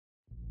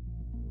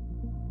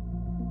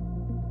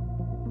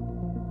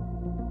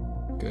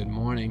Good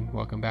morning.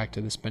 Welcome back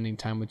to the Spending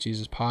Time with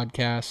Jesus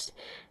podcast.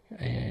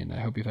 And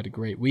I hope you've had a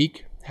great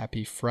week.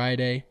 Happy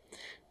Friday.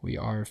 We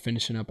are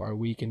finishing up our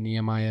week in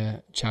Nehemiah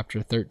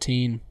chapter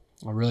 13,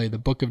 or really the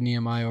book of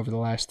Nehemiah over the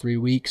last 3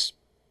 weeks.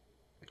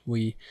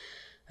 We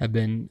have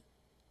been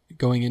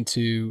going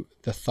into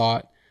the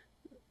thought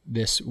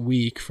this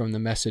week from the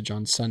message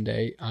on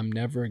Sunday, I'm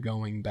never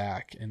going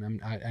back.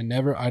 And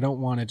I don't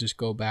want to just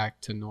go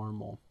back to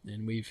normal.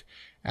 And we've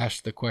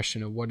asked the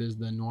question of what is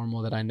the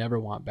normal that I never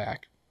want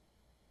back?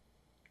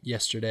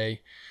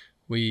 Yesterday,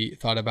 we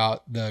thought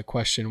about the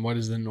question, what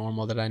is the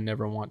normal that I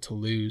never want to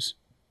lose?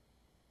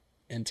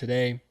 And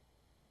today,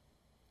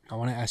 I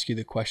want to ask you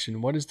the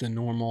question, what is the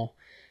normal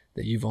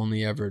that you've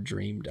only ever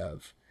dreamed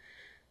of?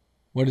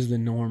 What is the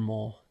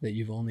normal that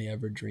you've only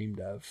ever dreamed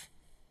of?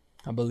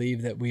 I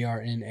believe that we are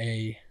in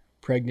a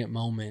pregnant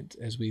moment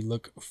as we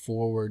look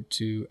forward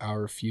to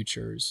our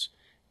futures.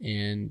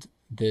 And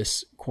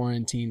this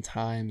quarantine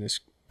time, this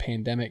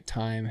pandemic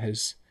time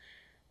has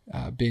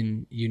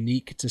been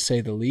unique to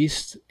say the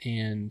least,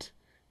 and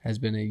has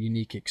been a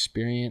unique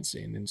experience,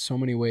 and in so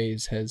many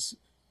ways has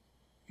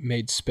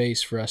made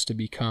space for us to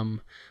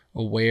become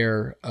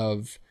aware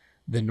of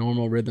the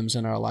normal rhythms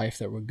in our life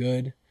that were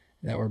good,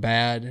 that were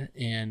bad.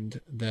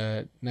 And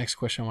the next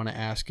question I want to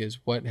ask is,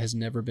 what has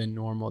never been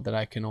normal that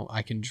I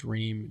can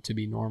dream to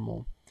be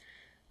normal?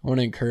 I want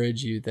to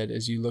encourage you that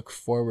as you look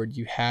forward,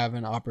 you have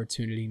an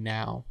opportunity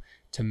now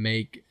to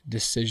make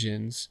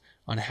decisions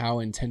on how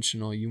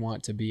intentional you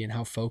want to be and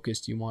how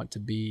focused you want to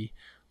be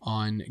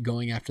on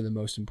going after the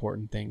most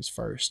important things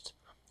first.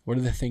 What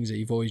are the things that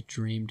you've always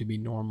dreamed to be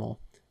normal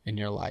in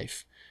your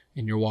life,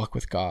 in your walk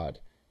with God,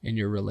 in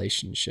your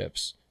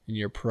relationships, in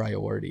your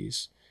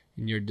priorities,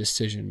 in your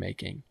decision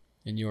making,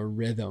 in your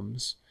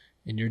rhythms,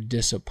 in your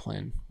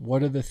discipline?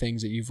 What are the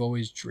things that you've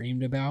always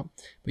dreamed about,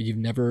 but you've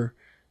never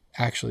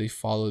actually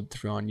followed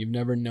through on? You've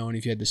never known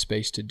if you had the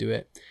space to do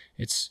it.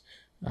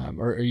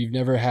 Or you've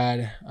never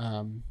had,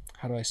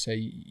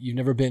 you've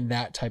never been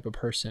that type of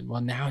person.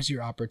 Well, now's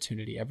your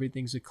opportunity.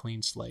 Everything's a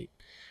clean slate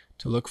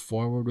to look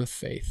forward with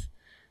faith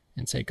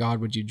and say,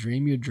 God, would you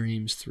dream your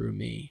dreams through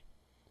me?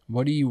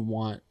 What do you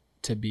want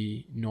to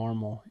be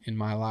normal in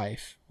my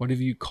life? What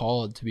have you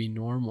called to be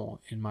normal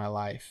in my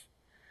life?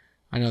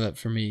 I know that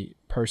for me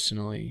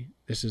personally,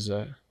 this is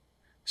a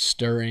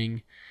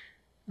stirring,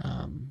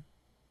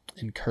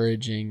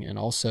 encouraging, and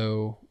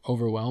also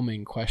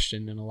overwhelming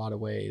question in a lot of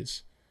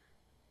ways.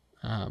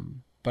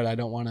 But I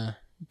don't want to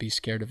be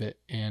scared of it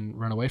and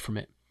run away from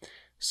it.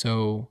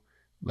 So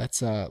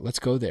let's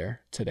go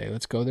there today.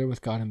 Let's go there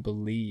with God and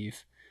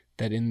believe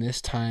that in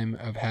this time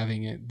of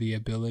having the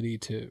ability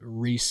to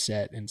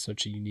reset in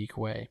such a unique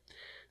way,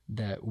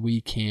 that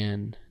we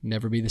can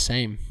never be the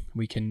same.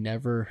 We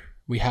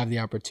have the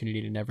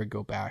opportunity to never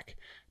go back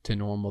to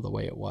normal the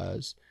way it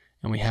was.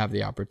 And we have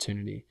the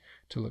opportunity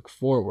to look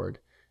forward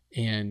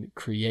and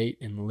create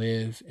and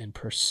live and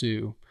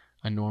pursue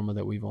a normal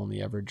that we've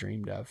only ever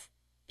dreamed of.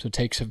 So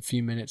take a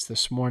few minutes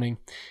this morning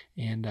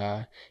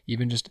and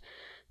even just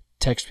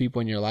text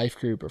people in your life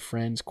group or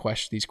friends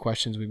these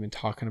questions we've been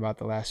talking about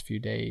the last few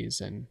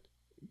days, and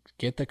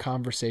get the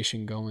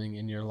conversation going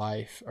in your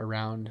life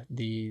around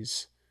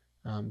these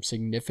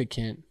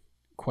significant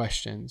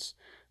questions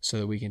so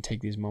that we can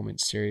take these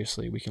moments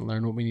seriously. We can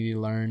learn what we need to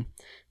learn,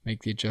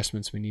 make the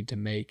adjustments we need to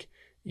make,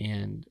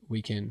 and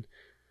we can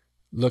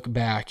look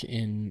back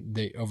in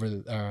the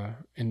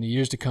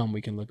years to come.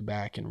 We can look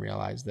back and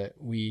realize that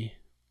we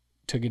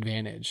took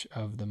advantage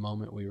of the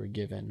moment we were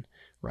given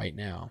right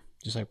now.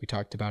 Just like we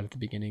talked about at the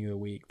beginning of the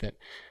week, that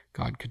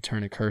God could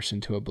turn a curse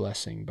into a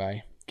blessing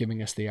by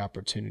giving us the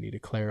opportunity to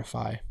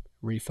clarify,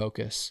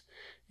 refocus,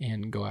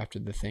 and go after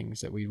the things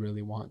that we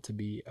really want to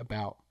be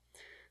about.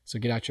 So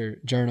get out your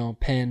journal,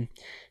 pen,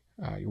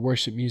 your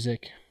worship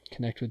music,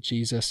 connect with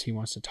Jesus. He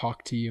wants to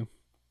talk to you.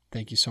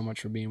 Thank you so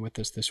much for being with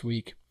us this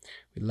week.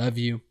 We love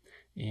you,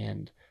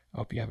 and I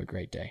hope you have a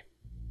great day.